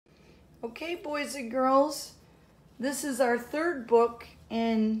Okay, boys and girls, this is our third book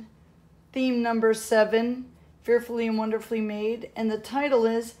in theme number 7, Fearfully and Wonderfully Made, and the title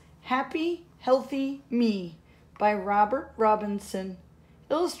is Happy, Healthy Me by Robert Robinson,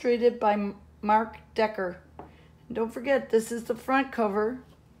 illustrated by Mark Decker. And don't forget, this is the front cover,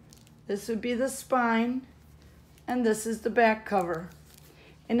 this would be the spine, and this is the back cover.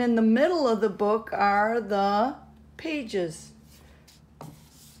 And in the middle of the book are the pages.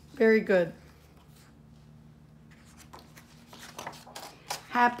 Very good.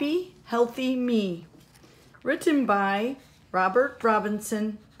 Happy, Healthy Me, written by Robert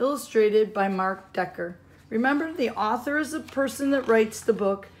Robinson, illustrated by Mark Decker. Remember, the author is the person that writes the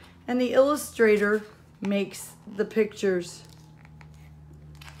book, and the illustrator makes the pictures.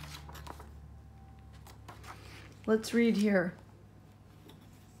 Let's read here.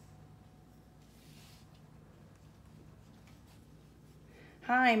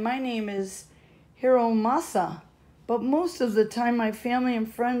 Hi, my name is Hiromasa, but most of the time my family and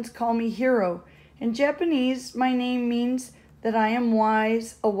friends call me Hiro. In Japanese, my name means that I am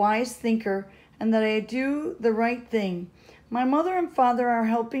wise, a wise thinker, and that I do the right thing. My mother and father are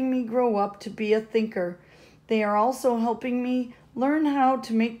helping me grow up to be a thinker. They are also helping me learn how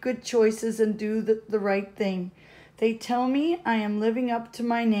to make good choices and do the right thing. They tell me I am living up to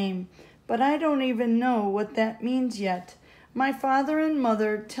my name, but I don't even know what that means yet. My father and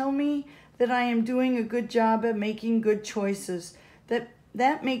mother tell me that I am doing a good job at making good choices.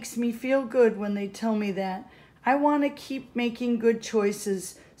 That makes me feel good when they tell me that. I want to keep making good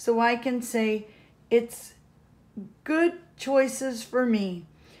choices so I can say it's good choices for me.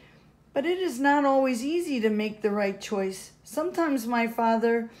 But it is not always easy to make the right choice. Sometimes my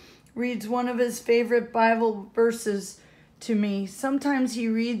father reads one of his favorite Bible verses to me. Sometimes he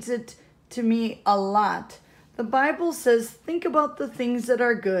reads it to me a lot. The Bible says, think about the things that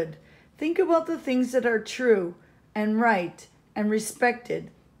are good. Think about the things that are true and right and respected.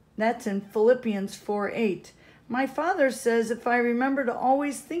 That's in Philippians 4:8. My father says if I remember to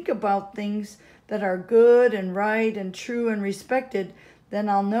always think about things that are good and right and true and respected, then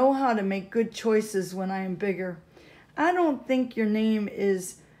I'll know how to make good choices when I am bigger. I don't think your name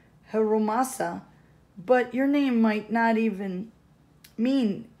is Hiromasa, but your name might not even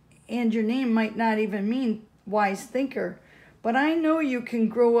mean, wise thinker. But I know you can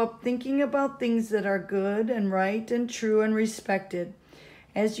grow up thinking about things that are good and right and true and respected.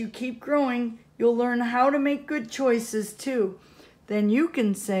 As you keep growing, you'll learn how to make good choices too. Then you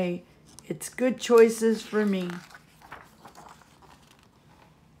can say, it's good choices for me.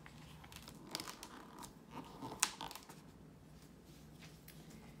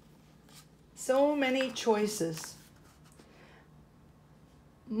 So many choices.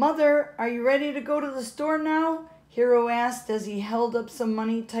 Mother, are you ready to go to the store now? Hiro asked as he held up some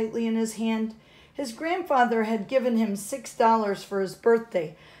money tightly in his hand. His grandfather had given him $6 for his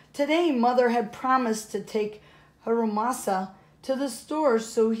birthday. Today, Mother had promised to take Hiromasa to the store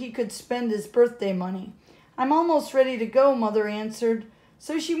so he could spend his birthday money. I'm almost ready to go, Mother answered.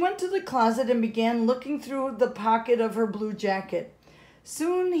 So she went to the closet and began looking through the pocket of her blue jacket.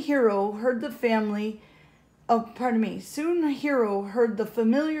 Soon Hiro heard the familiar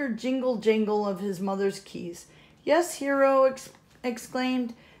jingle jangle of his mother's keys. Yes, Hiro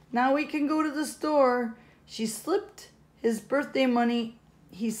exclaimed. Now we can go to the store. He slipped his birthday money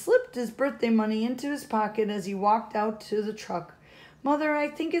into his pocket as he walked out to the truck. Mother, I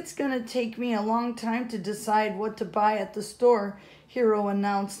think it's going to take me a long time to decide what to buy at the store, Hiro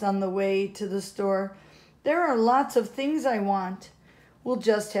announced on the way to the store. There are lots of things I want. We'll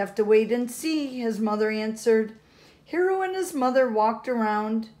just have to wait and see, his mother answered. Hiro and his mother walked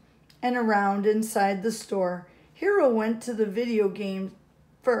around and around inside the store. Hiro went to the video games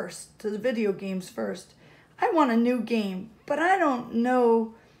first. I want a new game, but I want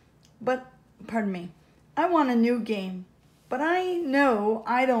I know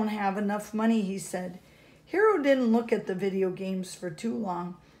I don't have enough money, he said. Hiro didn't look at the video games for too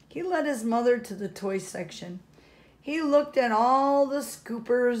long. He led his mother to the toy section. He looked at all the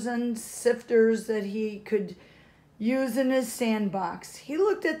scoopers and sifters that he could use in his sandbox. He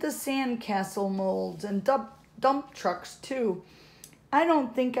looked at the sandcastle molds and dump trucks too. I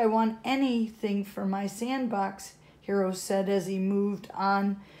don't think I want anything for my sandbox, Hiro said as he moved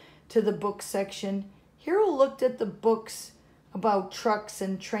on to the book section. Hiro looked at the books about trucks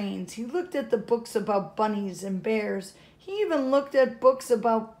and trains. He looked at the books about bunnies and bears. He even looked at books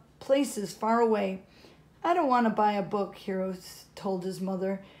about places far away. I don't want to buy a book, Hiro told his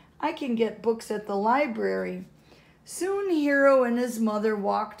mother. I can get books at the library. Soon Hiro and his mother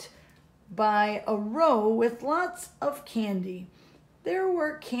walked by a row with lots of candy. There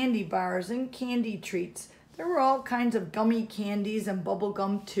were candy bars and candy treats. There were all kinds of gummy candies and bubble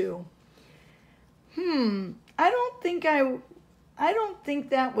gum too. I don't think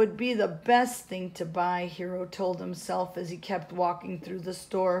that would be the best thing to buy, Hero told himself as he kept walking through the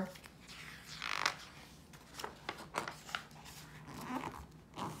store.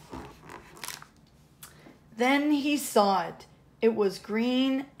 Then he saw it. It was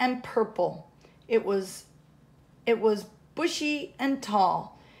green and purple. It was bushy and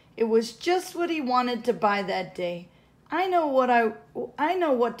tall. It was just what he wanted to buy that day. I know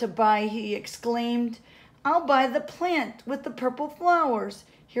what to buy, he exclaimed. I'll buy the plant with the purple flowers.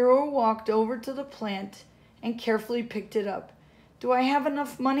 Hero walked over to the plant and carefully picked it up. Do I have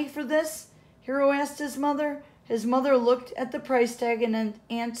enough money for this? Hero asked his mother. His mother looked at the price tag and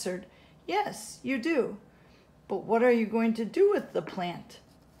answered, Yes, you do. But what are you going to do with the plant?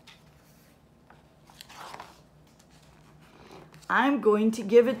 I'm going to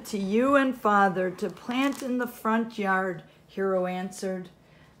give it to you and Father to plant in the front yard, Hero answered.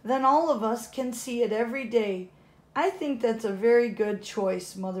 Then all of us can see it every day. I think that's a very good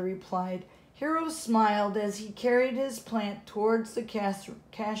choice, Mother replied. Hero smiled as he carried his plant towards the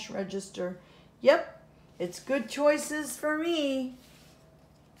cash register. Yep, it's good choices for me.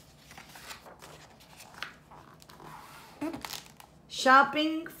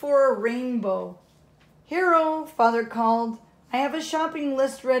 Shopping for a rainbow. Hero, Father called. I have a shopping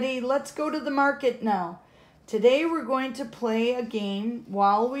list ready. Let's go to the market now. Today we're going to play a game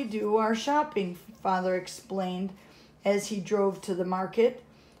while we do our shopping, Father explained as he drove to the market.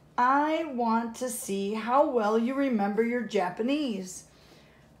 I want to see how well you remember your Japanese.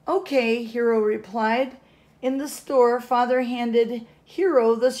 Okay, Hero replied. In the store, Father handed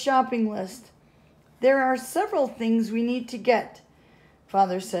Hero the shopping list. There are several things we need to get,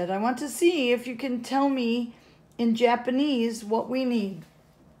 Father said. I want to see if you can tell me in Japanese what we need.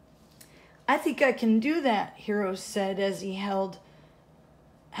 I think I can do that, Hero said as he held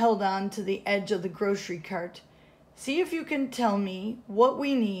on to the edge of the grocery cart. See if you can tell me what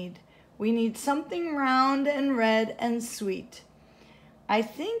we need. We need something round and red and sweet. I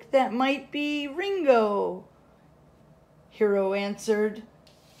think that might be Ringo, Hero answered.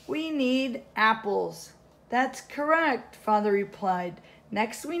 We need apples. That's correct, Father replied.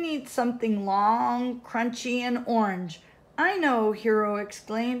 Next we need something long, crunchy, and orange. I know, Hero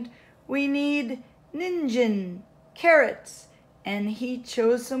exclaimed. We need ninjin, carrots. And he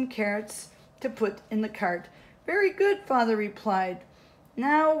chose some carrots to put in the cart. Very good, Father replied.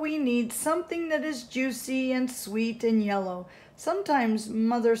 Now we need something that is juicy and sweet and yellow. Sometimes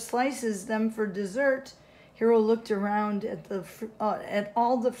Mother slices them for dessert. Hero looked around at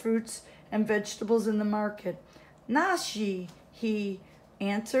all the fruits and vegetables in the market. Nashi, he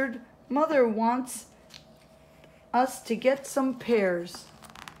answered. Mother wants us to get some pears.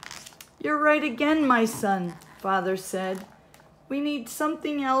 You're right again, my son, Father said. We need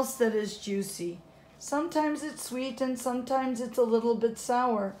something else that is juicy. Sometimes it's sweet and sometimes it's a little bit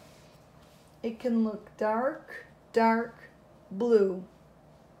sour. It can look dark, dark blue.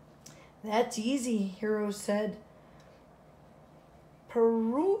 That's easy, Hero said.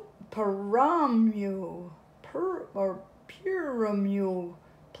 Pyramule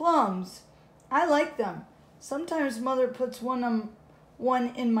plums. I like them. Sometimes Mother puts one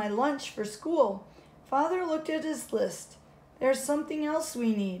in my lunch for school. Father looked at his list. There's something else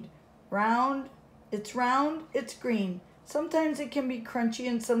we need. Round, it's green. Sometimes it can be crunchy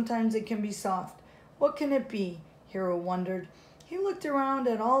and sometimes it can be soft. What can it be? Hero wondered. He looked around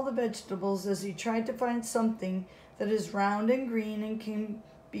at all the vegetables as he tried to find something that is round and green and can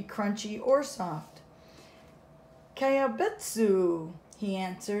be crunchy or soft. Kayabetsu, he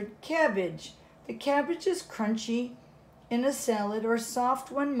answered. Cabbage. The cabbage is crunchy in a salad or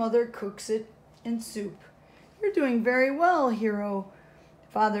soft when Mother cooks it in soup. You're doing very well, Hero,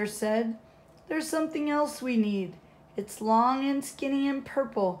 Father said. There's something else we need. It's long and skinny and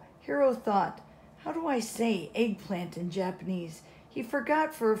purple. Hero thought, how do I say eggplant in Japanese? He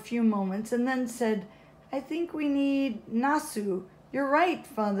forgot for a few moments and then said, I think we need nasu. You're right,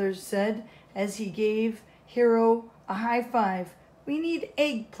 Father said as he gave Hero a high five. We need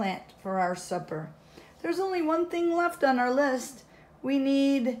eggplant for our supper. There's only one thing left on our list. We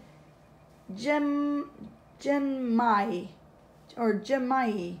need gemai,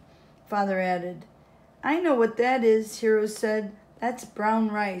 Father added. I know what that is, Hero said. That's brown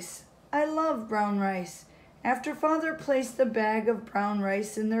rice. I love brown rice. After Father placed the bag of brown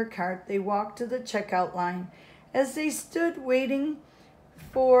rice in their cart, they walked to the checkout line. As they stood waiting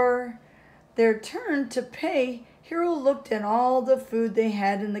for their turn to pay, Hero looked at all the food they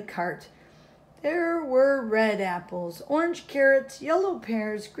had in the cart. There were red apples, orange carrots, yellow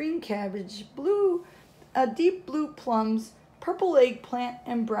pears, green cabbage, deep blue plums, purple eggplant,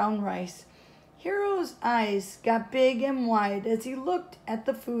 and brown rice. Hero's eyes got big and wide as he looked at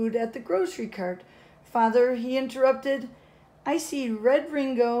the food at the grocery cart. Father, he interrupted, I see red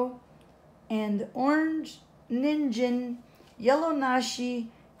ringo and orange ninjin, yellow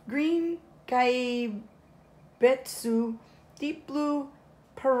nashi, green kaibetsu, deep blue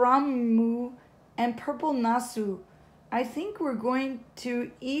paramu, and purple nasu. I think we're going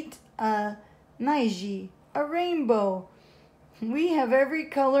to eat a naiji, a rainbow. We have every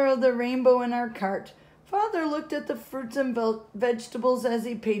color of the rainbow in our cart. Father looked at the fruits and vegetables as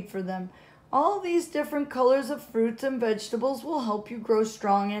he paid for them. All these different colors of fruits and vegetables will help you grow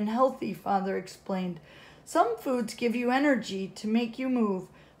strong and healthy, Father explained. Some foods give you energy to make you move.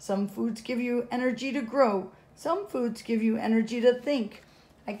 Some foods give you energy to grow. Some foods give you energy to think.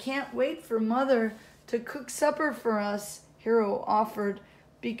 I can't wait for Mother to cook supper for us, Hero offered,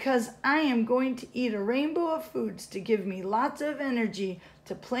 because I am going to eat a rainbow of foods to give me lots of energy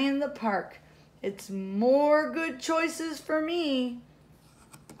to play in the park. It's more good choices for me.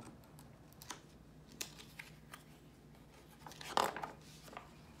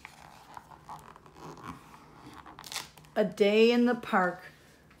 A day in the park.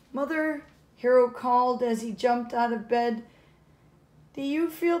 Mother, Hero called as he jumped out of bed. Do you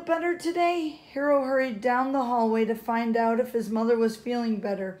feel better today? Hero hurried down the hallway to find out if his mother was feeling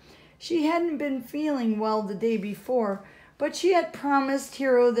better. She hadn't been feeling well the day before, but she had promised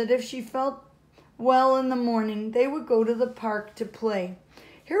Hero that if she felt well in the morning, they would go to the park to play.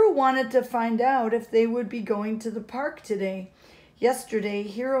 Hero wanted to find out if they would be going to the park today. Yesterday,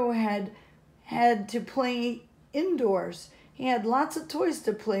 Hero had to play indoors. He had lots of toys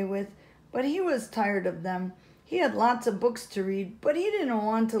to play with, but he was tired of them. He had lots of books to read, but he didn't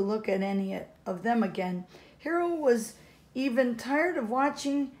want to look at any of them again. Hero was even tired of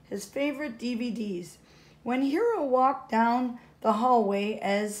watching his favorite DVDs. When Hero walked down the hallway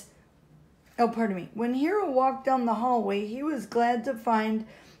when Hero walked down the hallway, he was glad to find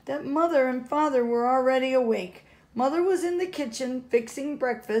that Mother and Father were already awake. Mother was in the kitchen fixing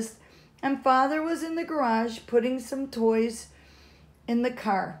breakfast, and Father was in the garage putting some toys in the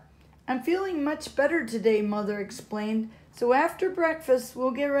car. I'm feeling much better today, Mother explained. So after breakfast,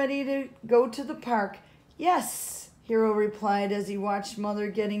 we'll get ready to go to the park. Yes, Hero replied as he watched Mother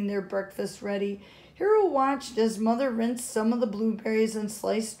getting their breakfast ready. Hero watched as Mother rinsed some of the blueberries and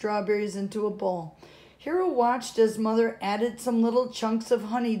sliced strawberries into a bowl. Hero watched as Mother added some little chunks of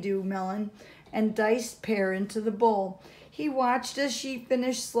honeydew melon and diced pear into the bowl. He watched as she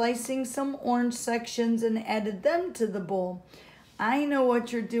finished slicing some orange sections and added them to the bowl. I know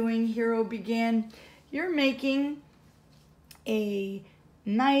what you're doing, Hero began. You're making a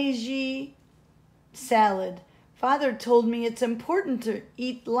naiji salad. Father told me it's important to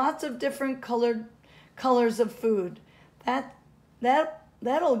eat lots of different colors of food.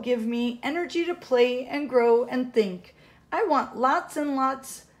 That'll give me energy to play and grow and think. I want lots and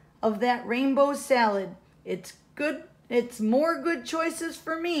lots of that rainbow salad. It's more good choices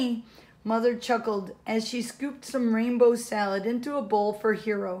for me. Mother chuckled as she scooped some rainbow salad into a bowl for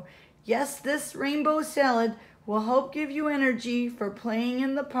Hero. Yes, this rainbow salad will help give you energy for playing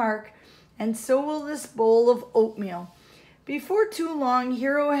in the park, and so will this bowl of oatmeal. Before too long,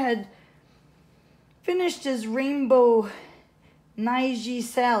 Hero had finished his rainbow naiji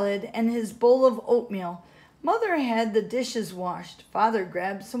salad and his bowl of oatmeal. Mother had the dishes washed. Father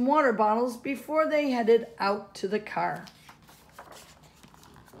grabbed some water bottles before they headed out to the car.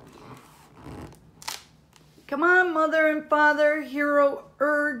 Come on, Mother and Father, Hero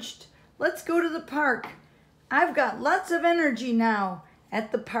urged. Let's go to the park. I've got lots of energy now.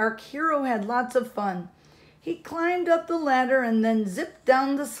 At the park, Hero had lots of fun. He climbed up the ladder and then zipped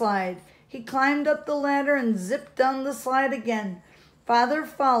down the slide. He climbed up the ladder and zipped down the slide again. Father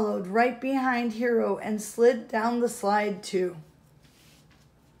followed right behind Hero and slid down the slide too.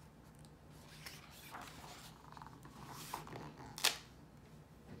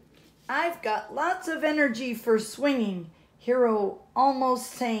 I've got lots of energy for swinging, Hero almost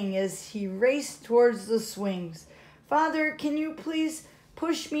sang as he raced towards the swings. Father, can you please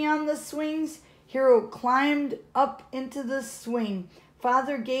push me on the swings? Hero climbed up into the swing.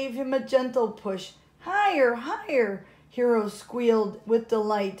 Father gave him a gentle push. Higher, higher, Hero squealed with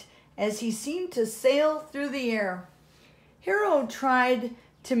delight as he seemed to sail through the air. Hero tried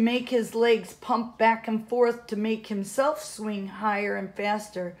to make his legs pump back and forth to make himself swing higher and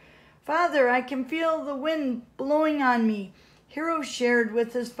faster. Father, I can feel the wind blowing on me, Hero shared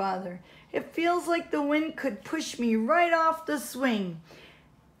with his father. It feels like the wind could push me right off the swing.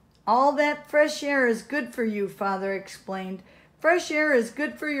 All that fresh air is good for you, Father explained. Fresh air is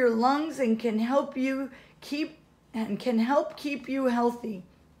good for your lungs and can help keep you healthy.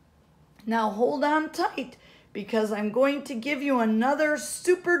 Now hold on tight because I'm going to give you another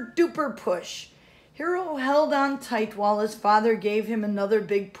super duper push. Hero held on tight while his father gave him another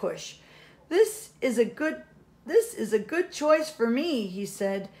big push. This is a good choice for me, he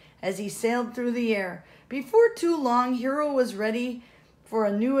said as he sailed through the air. Before too long, Hero was ready for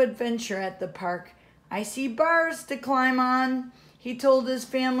a new adventure at the park. I see bars to climb on, he told his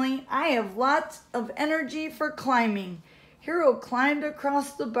family. I have lots of energy for climbing. Hero climbed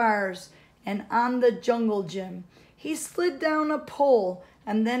across the bars and on the jungle gym. He slid down a pole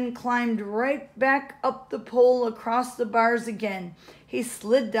and then climbed right back up the pole across the bars again. He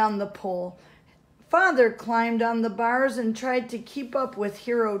slid down the pole. Father climbed on the bars and tried to keep up with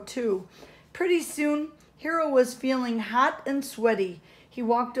Hero too. Pretty soon, Hero was feeling hot and sweaty. He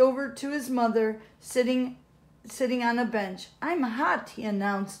walked over to his mother, sitting on a bench. I'm hot, he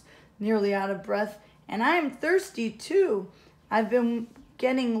announced, nearly out of breath, and I'm thirsty too. I've been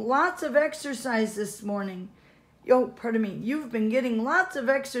getting lots of exercise this morning. You've been getting lots of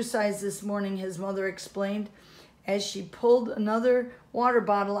exercise this morning, his mother explained, as she pulled another water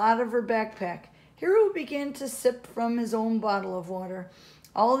bottle out of her backpack. Hero began to sip from his own bottle of water.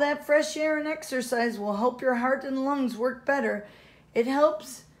 All that fresh air and exercise will help your heart and lungs work better. It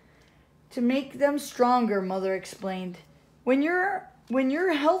helps to make them stronger, Mother explained. When you're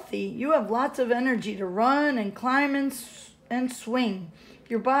healthy, you have lots of energy to run and climb and swing.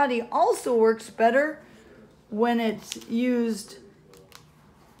 Your body also works better when it's used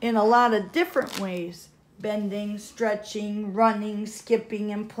in a lot of different ways. Bending, stretching, running,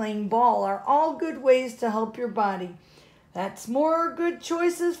 skipping, and playing ball are all good ways to help your body. That's more good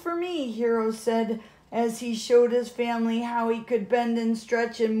choices for me, Hero said as he showed his family how he could bend and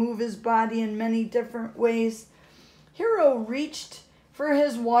stretch and move his body in many different ways. Hero reached for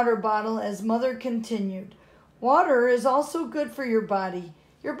his water bottle as Mother continued. Water is also good for your body.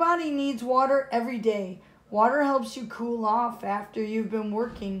 Your body needs water every day. Water helps you cool off after you've been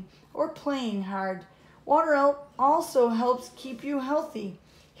working or playing hard. Water also helps keep you healthy.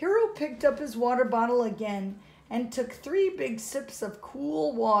 Hero picked up his water bottle again and took 3 big sips of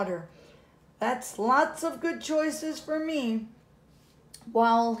cool water. That's lots of good choices for me.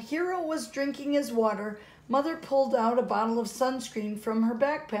 While Hero was drinking his water, Mother pulled out a bottle of sunscreen from her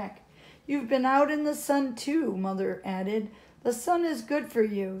backpack. You've been out in the sun too, Mother added. The sun is good for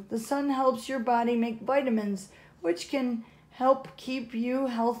you. The sun helps your body make vitamins, which can help keep you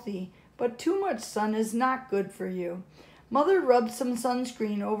healthy. But too much sun is not good for you. Mother rubbed some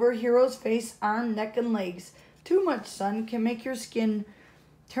sunscreen over Hero's face, arm, neck, and legs. Too much sun can make your skin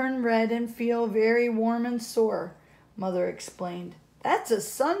turn red and feel very warm and sore, Mother explained. That's a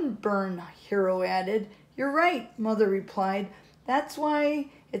sunburn, Hero added. You're right, Mother replied. That's why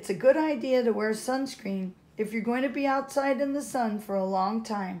it's a good idea to wear sunscreen if you're going to be outside in the sun for a long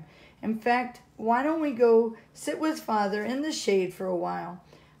time. In fact, why don't we go sit with Father in the shade for a while?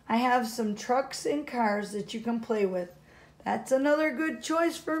 I have some trucks and cars that you can play with. That's another good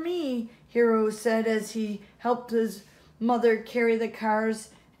choice for me, Hero said as he helped his mother carry the cars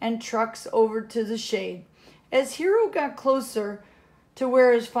and trucks over to the shade. As Hero got closer to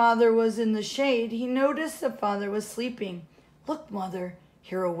where his father was in the shade, he noticed that Father was sleeping. Look, Mother,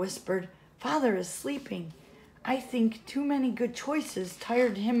 Hero whispered. Father is sleeping. I think too many good choices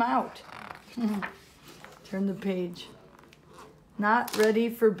tired him out. Turn the page. Not ready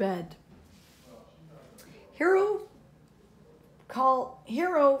for bed. Hero,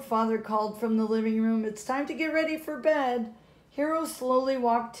 Father called from the living room. It's time to get ready for bed. Hero slowly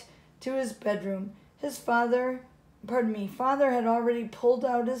walked to his bedroom. Father had already pulled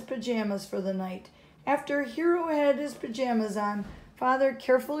out his pajamas for the night. After Hero had his pajamas on, Father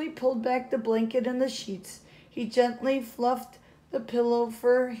carefully pulled back the blanket and the sheets. He gently fluffed the pillow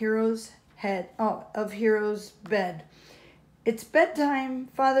for Hero's bed. It's bedtime,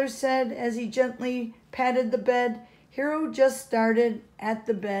 Father said as he gently patted the bed. Hero just started at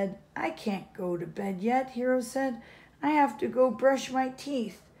the bed. I can't go to bed yet, Hero said. I have to go brush my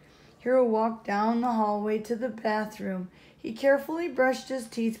teeth. Hero walked down the hallway to the bathroom. He carefully brushed his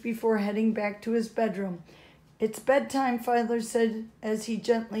teeth before heading back to his bedroom. It's bedtime, Father said as he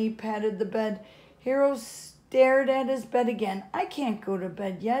gently patted the bed. Hero stared at his bed again. I can't go to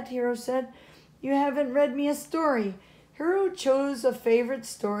bed yet, Hero said. You haven't read me a story. Hero chose a favorite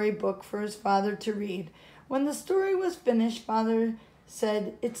story book for his father to read. When the story was finished, Father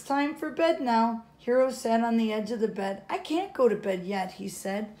said, It's time for bed now. Hero sat on the edge of the bed. I can't go to bed yet, he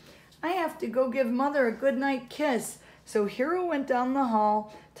said. I have to go give Mother a good night kiss. So Hero went down the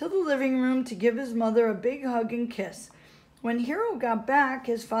hall to the living room to give his mother a big hug and kiss. When Hero got back,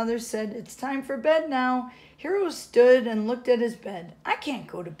 his father said, "It's time for bed now." Hero stood and looked at his bed. "I can't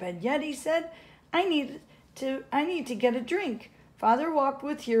go to bed yet," he said. I need to get a drink." Father walked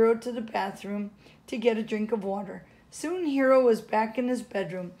with Hero to the bathroom to get a drink of water. Soon Hero was back in his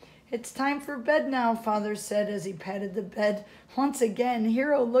bedroom. "It's time for bed now," Father said as he patted the bed. Once again,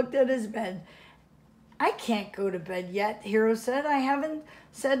 Hero looked at his bed. "I can't go to bed yet," Hero said. "I haven't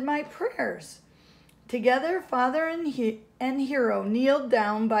said my prayers." Together, Father and Hero kneeled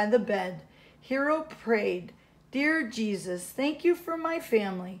down by the bed. Hero prayed, "Dear Jesus, thank you for my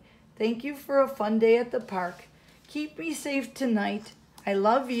family. Thank you for a fun day at the park. Keep me safe tonight. I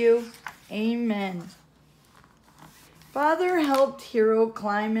love you. Amen." Father helped Hero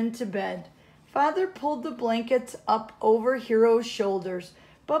climb into bed. Father pulled the blankets up over Hero's shoulders.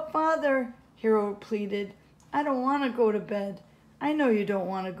 "But Father," Hero pleaded, "I don't want to go to bed." "I know you don't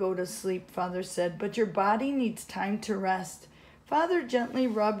want to go to sleep," Father said, "but your body needs time to rest." Father gently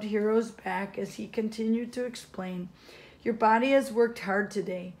rubbed Hero's back as he continued to explain, "Your body has worked hard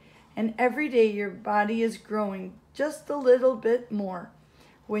today, and every day your body is growing just a little bit more.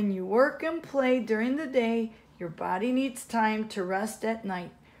 When you work and play during the day, your body needs time to rest at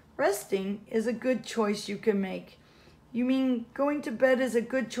night. Resting is a good choice you can make." "You mean going to bed is a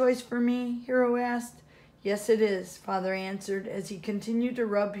good choice for me?" Hero asked. "Yes, it is," Father answered as he continued to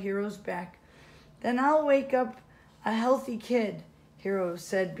rub Hero's back. "Then I'll wake up a healthy kid," Hero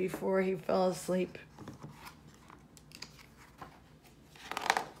said before he fell asleep.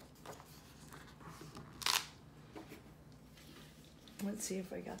 Let's see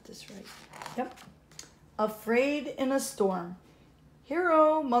if I got this right. Yep. Afraid in a storm.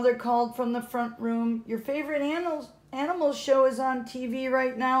 "Hero," Mother called from the front room, "your favorite animal show is on TV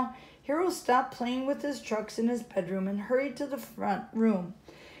right now." Hero stopped playing with his trucks in his bedroom and hurried to the front room.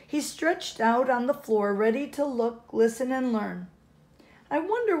 He stretched out on the floor, ready to look, listen, and learn. "I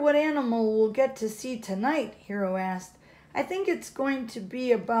wonder what animal we'll get to see tonight," Hero asked. "I think it's going to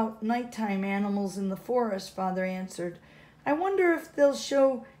be about nighttime animals in the forest," Father answered. "I wonder if they'll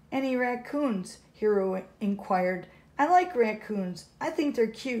show any raccoons," Hero inquired. "I like raccoons. I think they're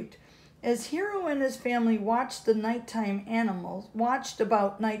cute." As Hero and his family watched about nighttime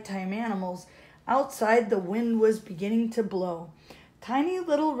animals, outside the wind was beginning to blow. Tiny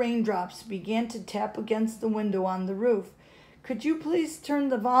little raindrops began to tap against the window on the roof. "Could you please turn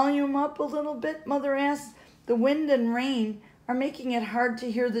the volume up a little bit?" Mother asked. "The wind and rain are making it hard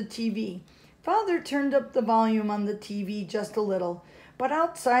to hear the TV." Father turned up the volume on the TV just a little, but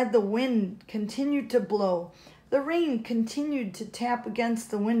outside the wind continued to blow. The rain continued to tap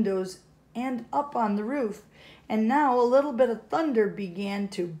against the windows and up on the roof, and now a little bit of thunder began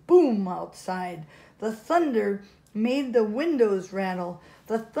to boom outside. The thunder made the windows rattle.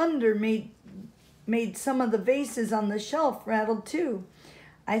 The thunder made some of the vases on the shelf rattle too.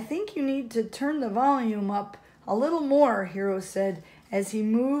 "I think you need to turn the volume up a little more," Hero said as he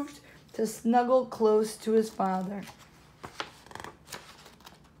moved to snuggle close to his father.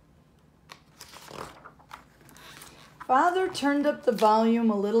 Father turned up the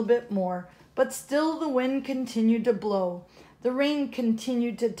volume a little bit more, but still the wind continued to blow. The rain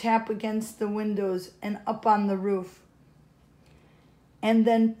continued to tap against the windows and up on the roof. And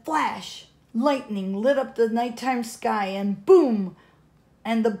then flash! Lightning lit up the nighttime sky, and boom!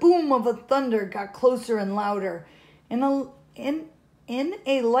 And the boom of a thunder got closer and louder. In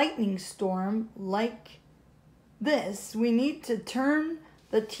a lightning storm like this, we need to turn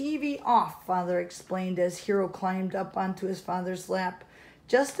the TV off, Father explained as Hero climbed up onto his father's lap.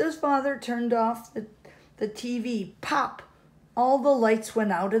 Just as Father turned off the TV, pop! All the lights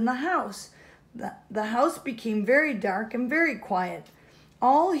went out in the house. The house became very dark and very quiet.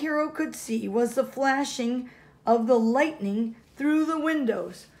 All Hero could see was the flashing of the lightning through the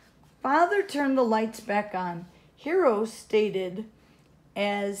windows. Father turned the lights back on.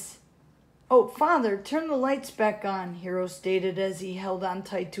 Father, turn the lights back on, Hero stated as he held on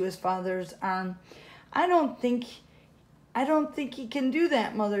tight to his father's arm. I don't think he can do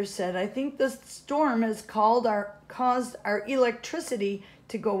that, Mother said. "I think the storm has caused our electricity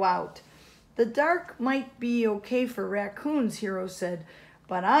to go out." "The dark might be okay for raccoons," Hero said,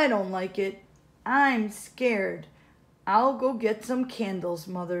 "but I don't like it. I'm scared." "I'll go get some candles,"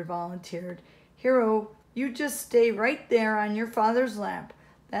 Mother volunteered. "Hero, you just stay right there on your father's lap.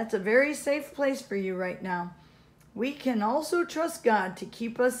 That's a very safe place for you right now. We can also trust God to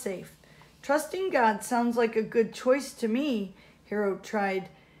keep us safe." "Trusting God sounds like a good choice to me," Hero tried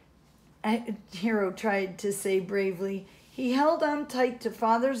to say bravely. He held on tight to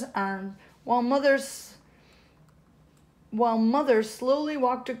Father's arm while Mother while Mother slowly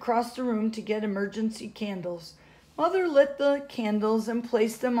walked across the room to get emergency candles. Mother lit the candles and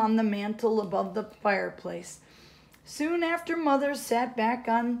placed them on the mantel above the fireplace. Soon after Mother sat back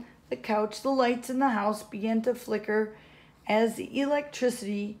on the couch, the lights in the house began to flicker as the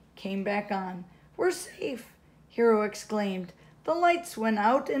electricity came back on. "We're safe," Hero exclaimed. "The lights went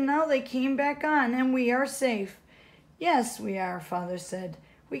out and now they came back on and we are safe." "Yes, we are," Father said.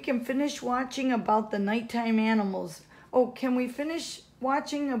 "We can finish watching about the nighttime animals." "Oh, can we finish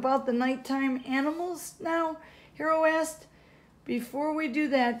watching about the nighttime animals now?" Hero asked. "Before we do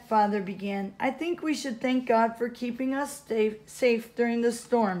that," Father began, "I think we should thank God for keeping us safe during the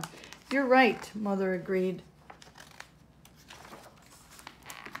storm." "You're right," Mother agreed.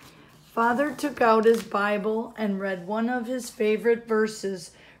 Father took out his Bible and read one of his favorite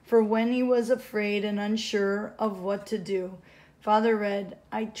verses for when he was afraid and unsure of what to do. Father read,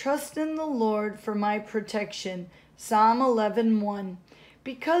 "I trust in the Lord for my protection." Psalm 11:1.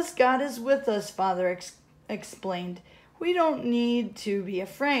 "Because God is with us," Father explained, "we don't need to be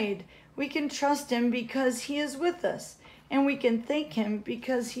afraid. We can trust him because he is with us, and we can thank him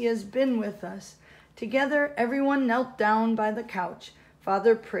because he has been with us." Together, everyone knelt down by the couch.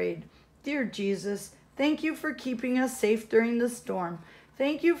 Father prayed, "Dear Jesus, thank you for keeping us safe during the storm.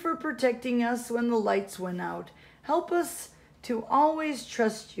 Thank you for protecting us when the lights went out. Help us to always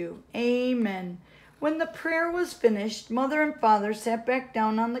trust you. Amen." When the prayer was finished, Mother and Father sat back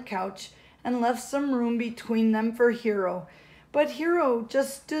down on the couch and left some room between them for Hero. But Hero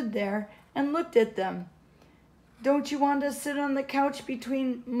just stood there and looked at them. "Don't you want to sit on the couch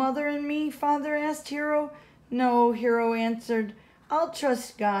between Mother and me?" Father asked Hero. "No," Hero answered. "I'll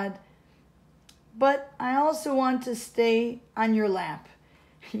trust God. But I also want to stay on your lap.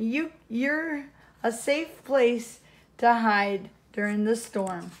 You're a safe place to hide during the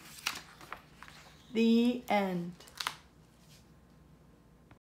storm." The end.